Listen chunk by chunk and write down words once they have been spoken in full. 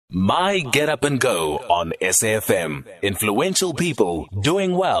My Get Up and Go on SAFM. Influential people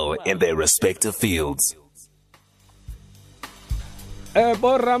doing well in their respective fields.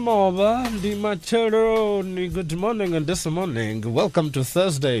 Ramoba, good morning and this morning. Welcome to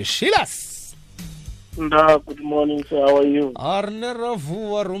Thursday. Shilas! Good morning, sir. How are you?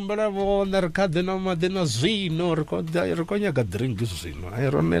 Arneravu, Rumbrevo, Nercadena Madina Zino, Reconia drink Zino. I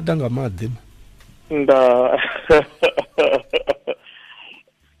run a danga madin.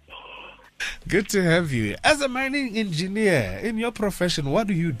 Good to have you. As a mining engineer, in your profession, what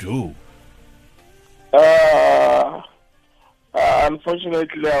do you do?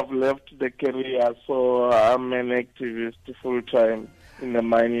 Unfortunately, I've left the career, so I'm an activist full-time in the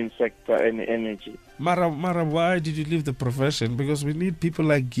mining sector and energy. Mara, why did you leave the profession? Because we need people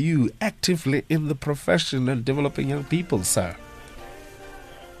like you actively in the profession and developing young people, sir.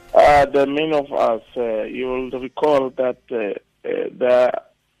 The many of us, you will recall that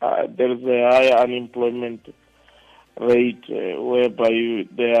there is a higher unemployment rate whereby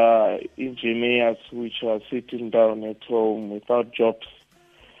there are engineers which are sitting down at home without jobs.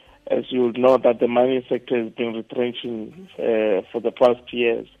 As you would know, that the mining sector has been retrenching for the past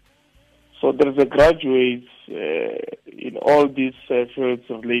years. So there is a graduates in all these fields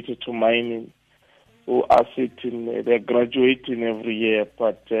related to mining who are sitting, they're graduating every year,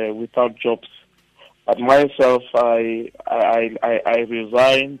 but without jobs. But myself, I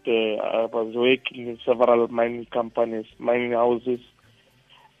resigned. I was working in several mining companies, mining houses,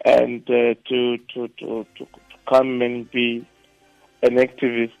 and to come and be an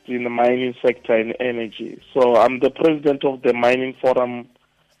activist in the mining sector and energy. So I'm the president of the Mining Forum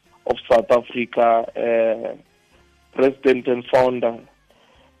of South Africa, president and founder.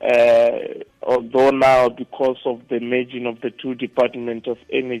 Although now, because of the merging of the two departments of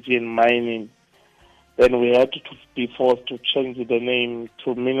energy and mining, then we had to be forced to change the name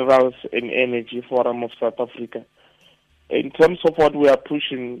to Minerals and Energy Forum of South Africa. In terms of what we are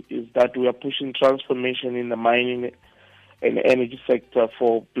pushing, is that we are pushing transformation in the mining and energy sector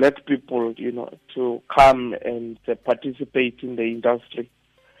for black people, to come and participate in the industry,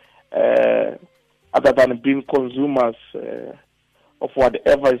 other than being consumers of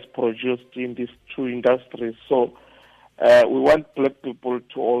whatever is produced in these two industries. So we want black people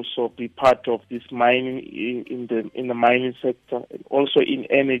to also be part of this mining in the mining sector, and also in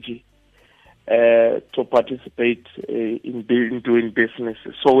energy, to participate in doing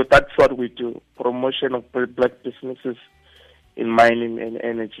businesses. So that's what we do: promotion of black businesses in mining and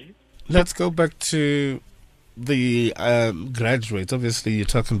energy. Let's go back to the graduates. Obviously, you're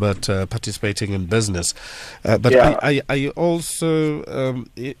talking about participating in business, but are you also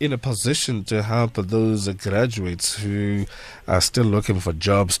in a position to help those graduates who are still looking for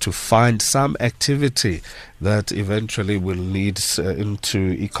jobs to find some activity that eventually will lead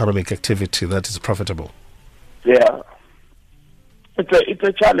into economic activity that is profitable? Yeah, it's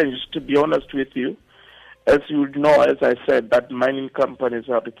a challenge, to be honest with you. As you know, as I said, that mining companies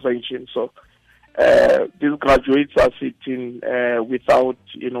are retrenching, so these graduates are sitting without,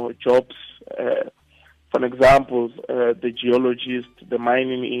 jobs. For example, the geologists, the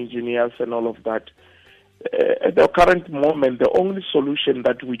mining engineers, and all of that. At the current moment, the only solution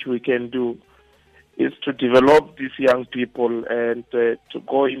that which we can do is to develop these young people and to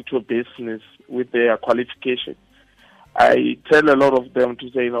go into business with their qualification. I tell a lot of them to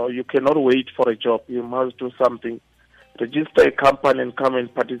say, you cannot wait for a job. You must do something. Register a company and come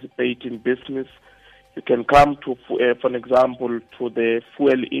and participate in business. You can come to, for example, to the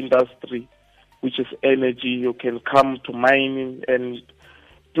fuel industry, which is energy. You can come to mining and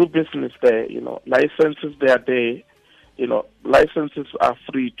do business there. Licenses they are there. Licenses are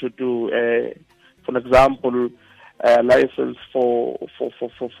free to do. For example, license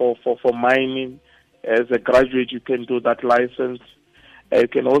for mining. As a graduate, you can do that license. You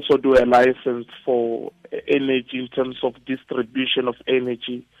can also do a license for energy in terms of distribution of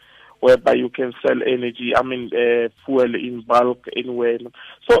energy, whereby you can sell energy, fuel in bulk anywhere.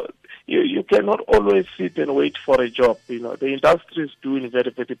 So you cannot always sit and wait for a job. The industry is doing very,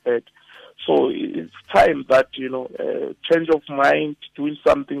 very bad. So it's time that, change of mind, doing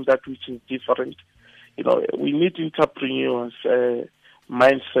something that which is different. We need entrepreneurs,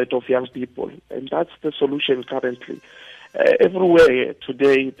 mindset of young people, and that's the solution currently. Everywhere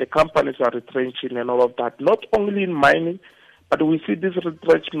today, the companies are retrenching and all of that, not only in mining, but we see these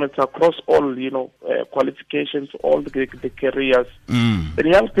retrenchments across all, qualifications, all the careers. The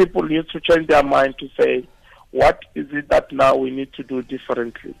young people need to change their mind to say, what is it that now we need to do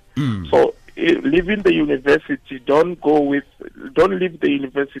differently? So leaving the university, don't leave the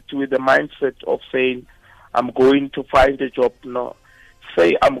university with the mindset of saying, I'm going to find a job. No.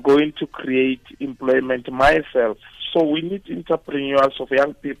 say I'm going to create employment myself. So we need entrepreneurs of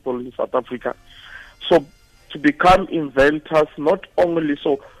young people in South Africa. So to become inventors, not only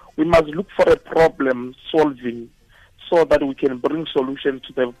so, we must look for a problem solving so that we can bring solutions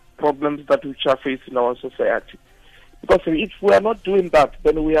to the problems that which are facing our society. Because if we are not doing that,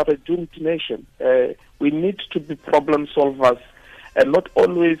 then we are a doomed nation. We need to be problem solvers and not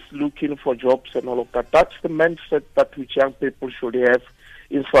always looking for jobs and all of that. That's the mindset that which young people should have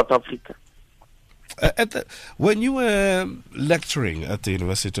in South Africa. When you were lecturing at the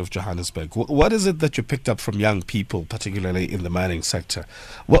University of Johannesburg, what is it that you picked up from young people, particularly in the mining sector?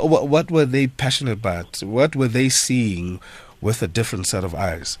 What were they passionate about? What were they seeing with a different set of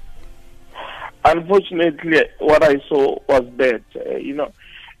eyes? Unfortunately, what I saw was bad.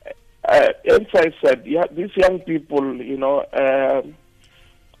 As I said, these young people,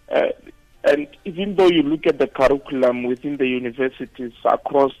 and even though you look at the curriculum within the universities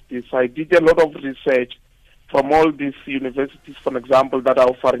across this, I did a lot of research from all these universities, for example, that are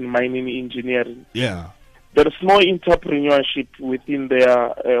offering mining engineering. Yeah. There is no entrepreneurship within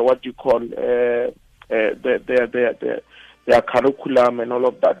their, their curriculum and all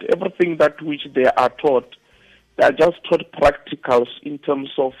of that. Everything that which they are taught, they are just taught practicals in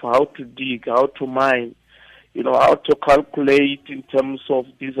terms of how to dig, how to mine, how to calculate in terms of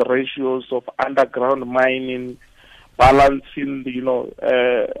these ratios of underground mining, balancing,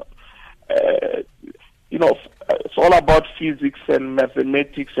 it's all about physics and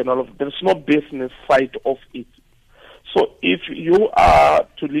mathematics and all of that. There's no business side of it. So if you are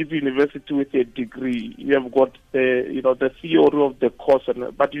to leave university with a degree, you have got the theory of the course,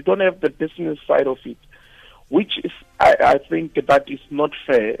 but you don't have the business side of it, which is, I think that is not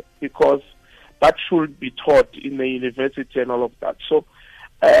fair, because that should be taught in the university and all of that. So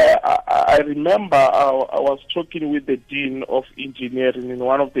I remember I was talking with the Dean of Engineering in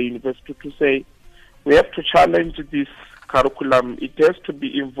one of the universities to say, we have to challenge this curriculum. It has to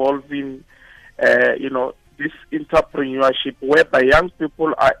be involving, this entrepreneurship, whereby young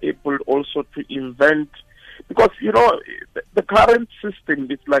people are able also to invent. Because, the current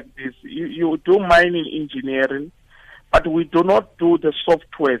system is like this. You do mining engineering, but we do not do the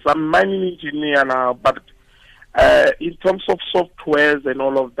softwares. I'm a mining engineer now, but in terms of softwares and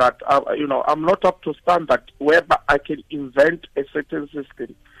all of that, I'm not up to standard whereby I can invent a certain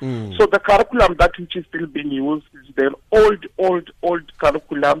system. So the curriculum that which is still being used is the old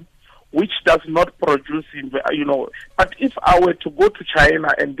curriculum, which does not produce, But if I were to go to China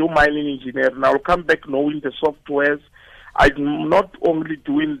and do mining engineering, I'll come back knowing the softwares. I'm not only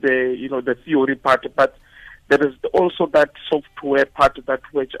doing the theory part, but there is also that software part that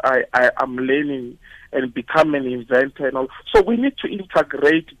which I am learning and become an inventor and all. So we need to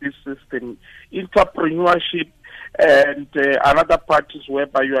integrate this system, entrepreneurship, and another part is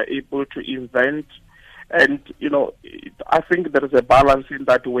whereby you are able to invent. And, I think there is a balance in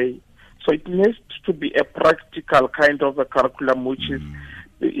that way. So it needs to be a practical kind of a curriculum, which is,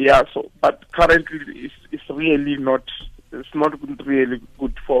 but currently it's really not. It's not really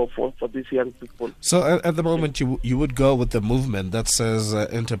good for these young people. So at the moment, you would go with the movement that says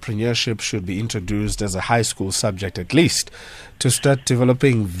entrepreneurship should be introduced as a high school subject, at least, to start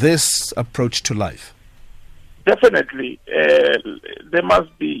developing this approach to life. Definitely. There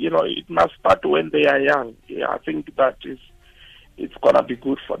must be, it must start when they are young. I think that it's going to be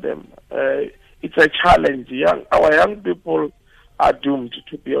good for them. It's a challenge. Our young people are doomed,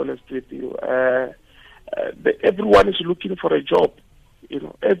 to be honest with you. Everyone is looking for a job.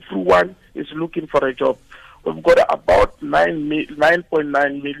 Everyone is looking for a job. We've got about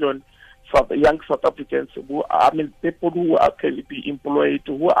 9.9 million young South Africans people who can be employed,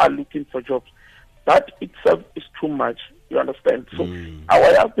 who are looking for jobs. That itself is too much. You understand? So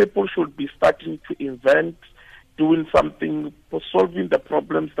our young people should be starting to invent, doing something for solving the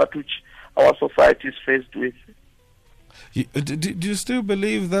problems that which our society is faced with. Do you still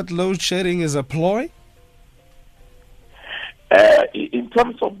believe that load shedding is a ploy? In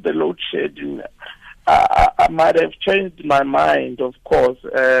terms of the load shedding, I might have changed my mind, of course.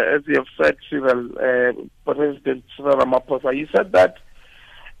 As you have said, President Cyril Ramaphosa, he said that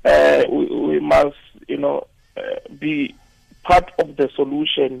we must, be part of the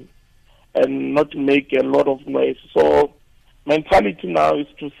solution and not make a lot of noise. So mentality now is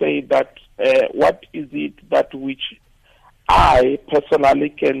to say that what is it that which I personally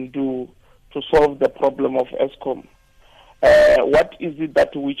can do to solve the problem of Eskom? What is it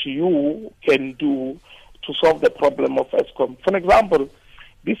that which you can do to solve the problem of Eskom? For example,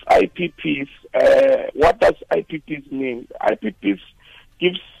 these IPPs, what does IPPs mean? IPPs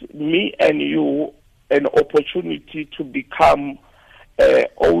gives me and you an opportunity to become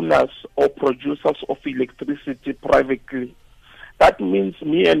owners or producers of electricity privately. That means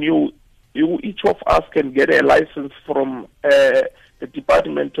me and you, each of us can get a license from the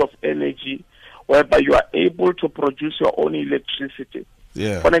Department of Energy, whereby you are able to produce your own electricity.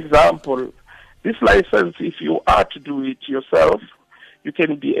 Yeah. For example, this license, if you are to do it yourself, you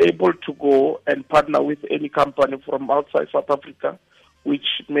can be able to go and partner with any company from outside South Africa, which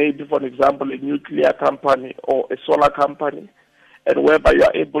may be, for example, a nuclear company or a solar company, and whereby you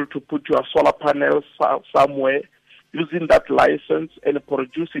are able to put your solar panels somewhere using that license and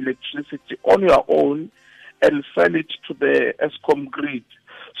produce electricity on your own and sell it to the ESCOM grid.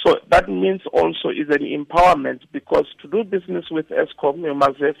 So that means also is an empowerment, because to do business with ESCOM, you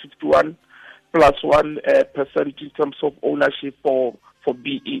must have 51 plus 1% in terms of ownership for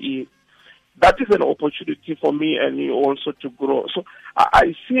BEE. That is an opportunity for me and you also to grow. So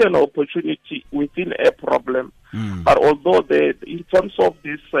I see an opportunity within a problem. But although in terms of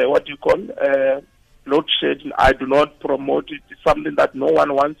this, what you call load shedding, I do not promote it. It's something that no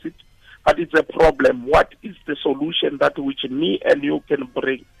one wants it. But it's a problem. What is the solution that which me and you can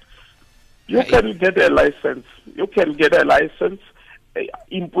bring? You can get a license. You can get a license,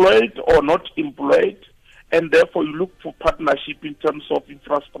 employed or not employed, and therefore you look for partnership in terms of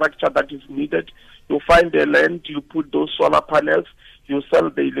infrastructure that is needed. You find the land, you put those solar panels, you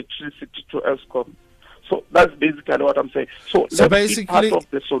sell the electricity to ESCOM. So that's basically what I'm saying. So let's be part of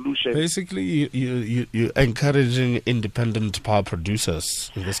the solution. Basically, you're encouraging independent power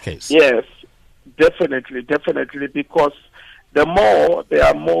producers in this case. Yes, definitely, because the more there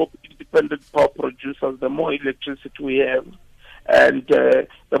are more independent power producers, the more electricity we have, and the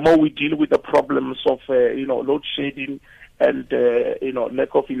more we deal with the problems of load shedding and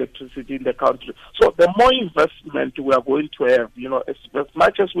lack of electricity in the country. So the more investment we are going to have, as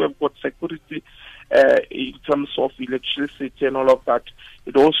much as we have got security in terms of electricity and all of that,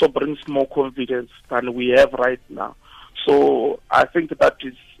 it also brings more confidence than we have right now. So I think that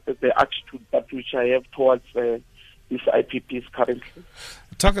is the attitude that which I have towards these IPPs currently.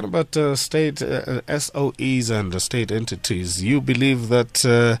 Talking about state SOEs and state entities, you believe that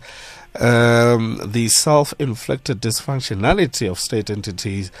the self-inflicted dysfunctionality of state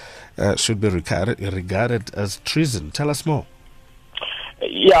entities should be regarded as treason. Tell us more.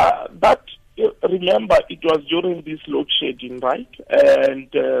 Yeah, that. Remember, it was during this load shedding, right? And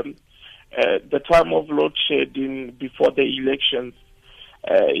the time of load shedding before the elections,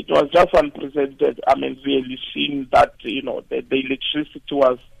 it was just unprecedented. I mean, really seeing that, the electricity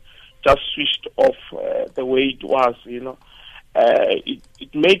was just switched off the way it was,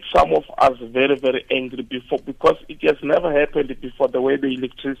 It made some of us very, very angry before, because it has never happened before, the way the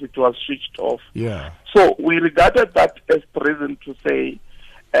electricity was switched off. Yeah. So we regarded that as reason to say,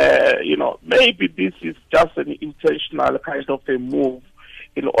 maybe this is just an intentional kind of a move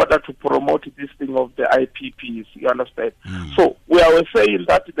in order to promote this thing of the IPPs, you understand? So we are saying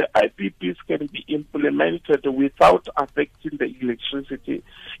that the IPPs can be implemented without affecting the electricity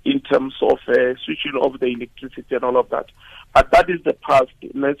in terms of switching off the electricity and all of that. But that is the past.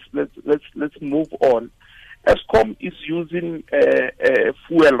 Let's move on. ESCOM is using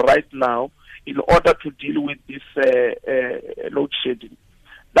fuel right now in order to deal with this load shedding.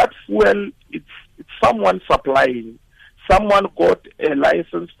 That fuel, it's someone supplying. Someone got a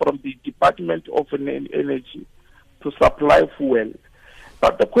license from the Department of Energy to supply fuel.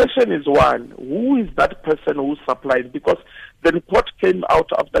 But the question is one, who is that person who supplied? Because the report came out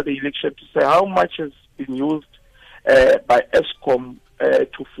after the election to say how much has been used by ESCOM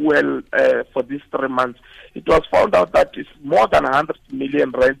to fuel for these 3 months. It was found out that it's more than 100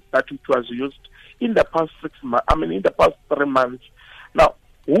 million rand that it was used in the past 6 months. in the past 3 months. Now,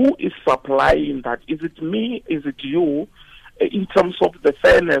 who is supplying that? Is it me? Is it you? In terms of the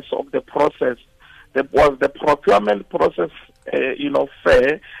fairness of the process, was the procurement process,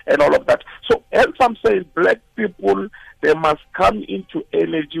 fair and all of that? So, as I'm saying, black people, they must come into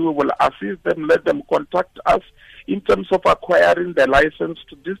energy. We will assist them, let them contact us in terms of acquiring the license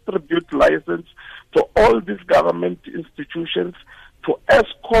to distribute license to all these government institutions, to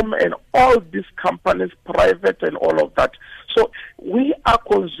ESCOM and all these companies, private and all of that. So we are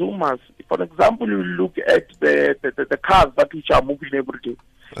consumers. For example, you look at the cars that which are moving every day.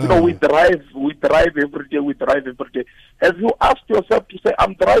 We drive every day. Have you asked yourself to say,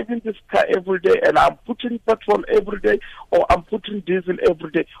 I'm driving this car every day and I'm putting petrol every day or I'm putting diesel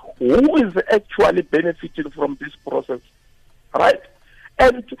every day? Who is actually benefiting from this process? Right?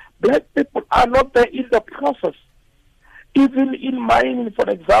 And black people are not there in the process. Even in mining, for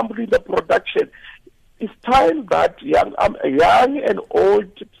example, in the production, it's time that young and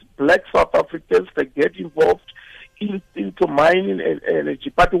old black South Africans, they get involved into mining and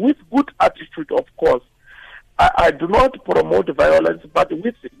energy, but with good attitude, of course. I do not promote violence, but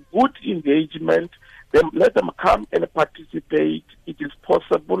with good engagement, let them come and participate. It is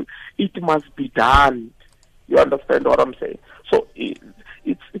possible. It must be done. You understand what I'm saying? So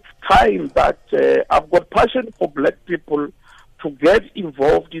it's time that I've got passion for black people to get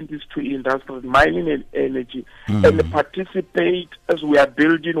involved in these two industries, mining and energy, and participate as we are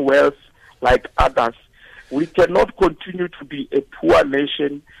building wealth like others. We cannot continue to be a poor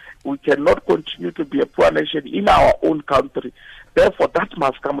nation. We cannot continue to be a poor nation in our own country. Therefore, that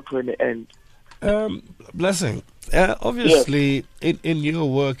must come to an end. Blessing, obviously, yes. in your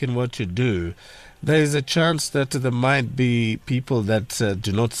work and what you do, there is a chance that there might be people that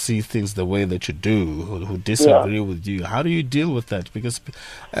do not see things the way that you do, who disagree with you. How do you deal with that? Because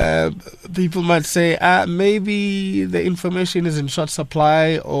people might say, maybe the information is in short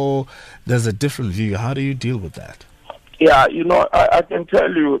supply, or there's a different view. How do you deal with that? Yeah, I can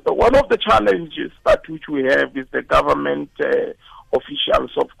tell you, one of the challenges that which we have is the government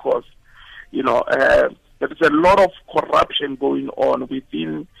officials, of course. There is a lot of corruption going on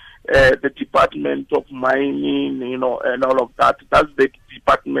within the Department of Mining, and all of that. That's the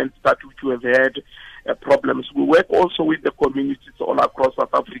department that which we have had problems. We work also with the communities all across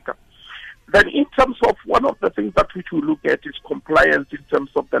South Africa. Then in terms of one of the things that which we look at is compliance in terms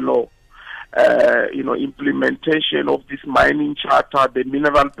of the law. Implementation of this mining charter, the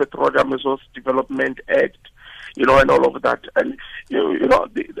Mineral Petroleum Resource Development Act, and all of that. And,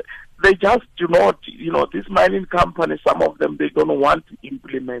 they just do not, these mining companies, some of them, they don't want to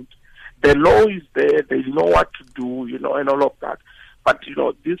implement. The law is there, they know what to do, and all of that. But,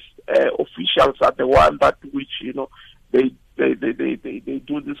 these officials are the ones that which, they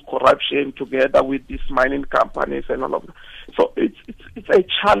do this corruption together with these mining companies and all of that. So it's a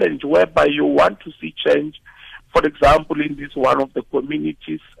challenge whereby you want to see change, for example, in this one of the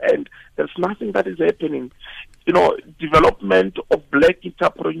communities, and there's nothing that is happening. Development of black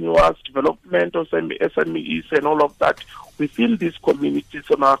entrepreneurs, development of SMEs and all of that within these communities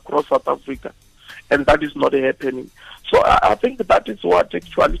and across South Africa. And that is not happening. So I think that is what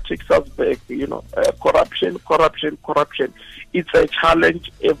actually takes us back, corruption. It's a challenge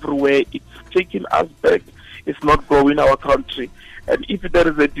everywhere. It's taking us back. It's not growing our country. And if there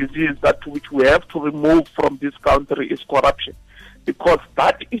is a disease that which we have to remove from this country is corruption. Because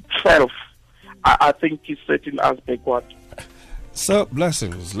that itself, I think, is setting us backward. So,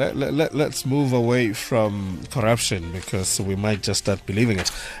 Blessings, let's move away from corruption because we might just start believing it.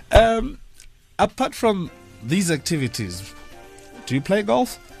 Apart from these activities, do you play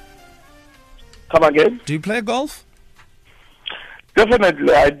golf? Come again? Do you play golf?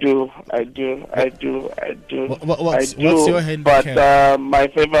 Definitely, I do. What's your handicap? But my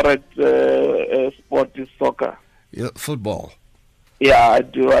favorite sport is soccer. Yeah, football. Yeah, I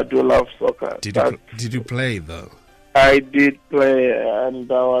do love soccer. Did you play though? I did play,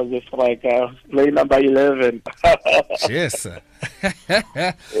 and I was a striker. I was playing number 11. Yes.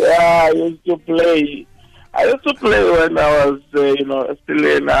 Yeah, I used to play. When I was, still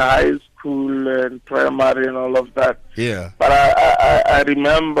in high school and primary and all of that. Yeah. But I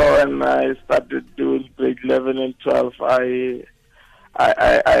remember when I started doing grade 11 and 12,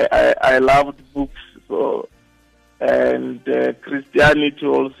 I loved books, so, and Christianity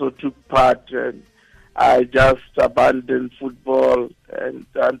also took part, and I just abandoned football, and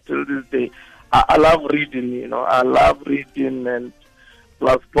until this day, I love reading. I love reading and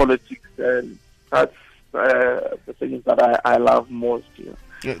plus politics, and that's the things that I love most. Do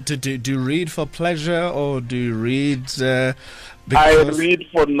you read for pleasure, or do you read? I read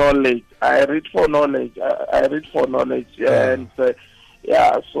for knowledge. And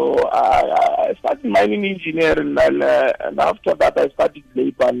so I started mining engineering, and after that I studied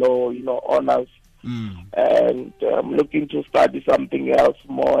labor law, honors. And I'm looking to study something else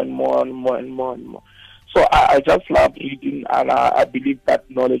more and more. So I just love reading, and I believe that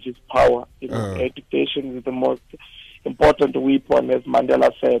knowledge is power. Education is the most important weapon, as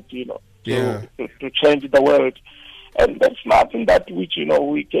Mandela said, to change the world. And there's nothing that which,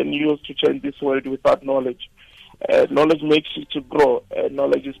 we can use to change this world without knowledge. Knowledge makes you to grow.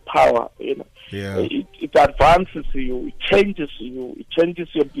 Knowledge is power, It advances you. It changes you. It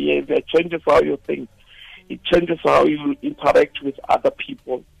changes your behavior. It changes how you think. It changes how you interact with other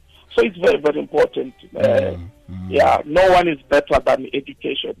people. So it's very, very important. No one is better than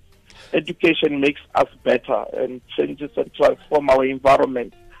education. Education makes us better and changes and transforms our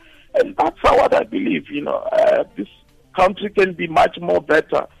environment. And that's what I believe, this country can be much more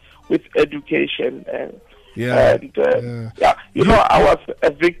better with education. Yeah. And you know, I was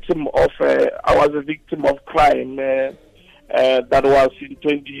a victim of crime that was in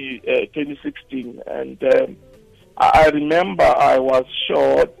 2016, and I remember I was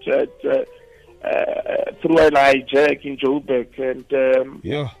shot through an hijack in Joburg, and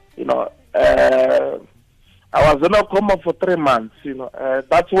you know, I was in a coma for 3 months. You know,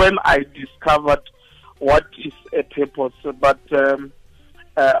 that's when I discovered what is a purpose. But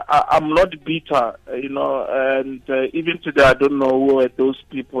I'm not bitter, you know, and even today I don't know who were those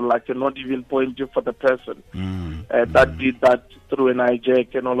people. I cannot even point you for the person that did that through an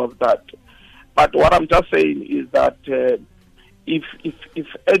hijack and all of that. But what I'm just saying is that if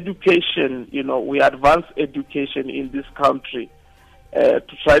education, you know, we advance education in this country to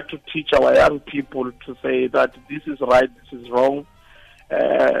try to teach our young people to say that this is right, this is wrong,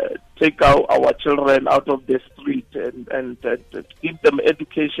 take our children out of the street and give them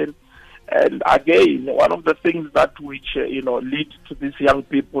education. And again, one of the things that which you know, lead to these young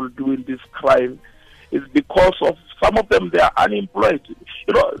people doing this crime is because of some of them, they are unemployed.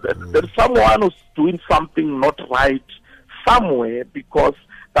 You know, there's someone who's doing something not right somewhere, because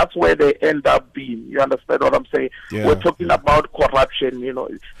that's where they end up being. You understand what I'm saying? Yeah. We're talking about corruption. You know,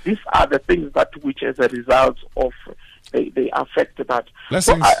 these are the things that which, as a result of, they affect that.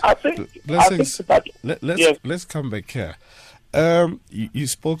 Blessings. So I think that let's come back here. You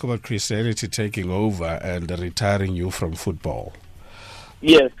spoke about Christianity taking over and retiring you from football.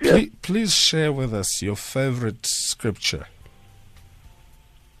 Yes. Please share with us your favorite scripture.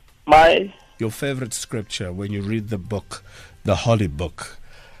 Your favorite scripture when you read the book, the Holy Book.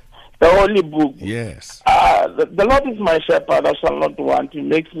 The Holy Book. Yes. The Lord is my shepherd; I shall not want. He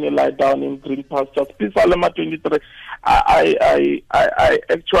makes me lie down in green pastures. Psalm 23. I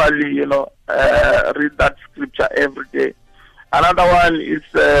actually, you know, read that scripture every day. Another one is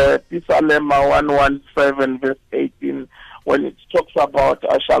Psalm 117, verse 18. When it talks about,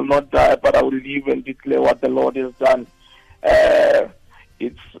 I shall not die, but I will live and declare what the Lord has done.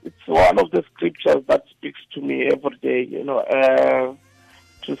 It's one of the scriptures that speaks to me every day, you know,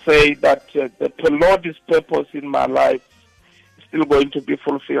 to say that the Lord's purpose in my life is still going to be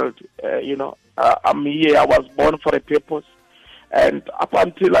fulfilled. You know, I'm here, I was born for a purpose, and up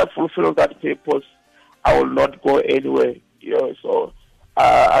until I fulfill that purpose, I will not go anywhere. You know, so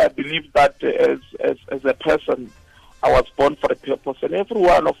I believe that as a person, I was born for a purpose, and every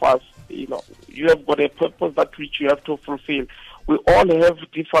one of us, you know, you have got a purpose that which you have to fulfill. We all have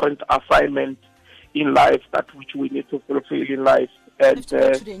different assignments in life that which we need to fulfill in life, and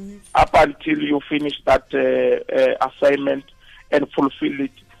up until you finish that assignment and fulfill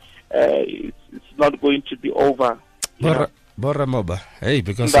it, it's not going to be over. Ramoba, hey,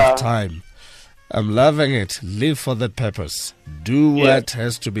 because of time, I'm loving it. Live for that purpose. Do what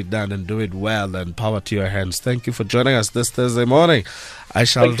has to be done and do it well, and power to your hands. Thank you for joining us this Thursday morning.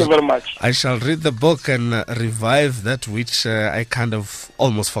 Thank you very much. I shall read the book and revive that which I kind of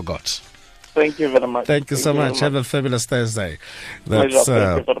almost forgot. Thank you very much. Thank you so much. Have a fabulous Thursday. That's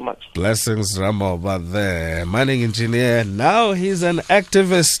thank you very much. Blessings Ramoba there. Mining engineer. Now he's an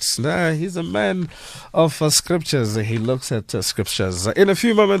activist. Now he's a man of scriptures. He looks at scriptures. In a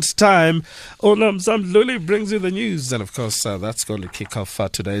few moments' time, Onam Zamluli brings you the news. And of course, that's going to kick off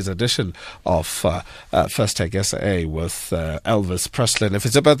today's edition of First Take SA with Elvis Presley. And if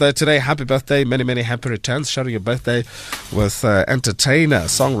it's your birthday today, happy birthday. Many, many happy returns. Sharing your birthday with entertainer,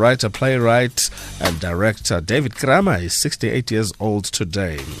 songwriter, playwright, and director David Krama. Is 68 years old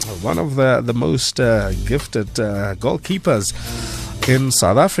today. One of the most gifted goalkeepers in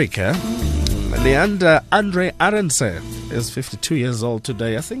South Africa. Leander Andre Arendse is 52 years old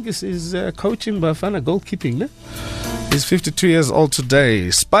today. I think he's coaching Bafana goalkeeping. Ne? He's 52 years old today.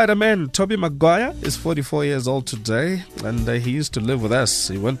 Spider-Man Tobey Maguire is 44 years old today, and he used to live with us.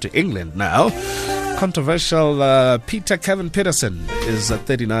 He went to England now. Controversial Peter Kevin Peterson is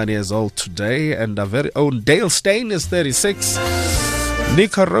 39 years old today, and our very own Dale Steyn is 36.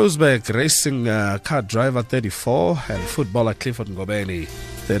 Nico Rosberg, racing car driver, 34, and footballer Clifford Ngobeni,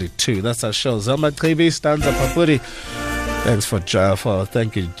 32. That's our show. Zelma Kribi, Stanza Papuri. Thanks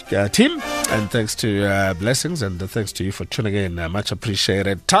thank you, team, and thanks to Blessings, and thanks to you for tuning in. Much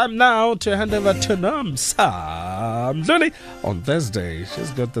appreciated. Time now to hand over to Nam Samdluli on Thursday. She's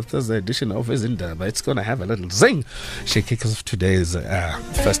got the Thursday edition of Izinda, but it's going to have a little zing. She kicks off today's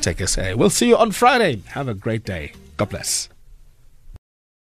First Take SA. We'll see you on Friday. Have a great day. God bless.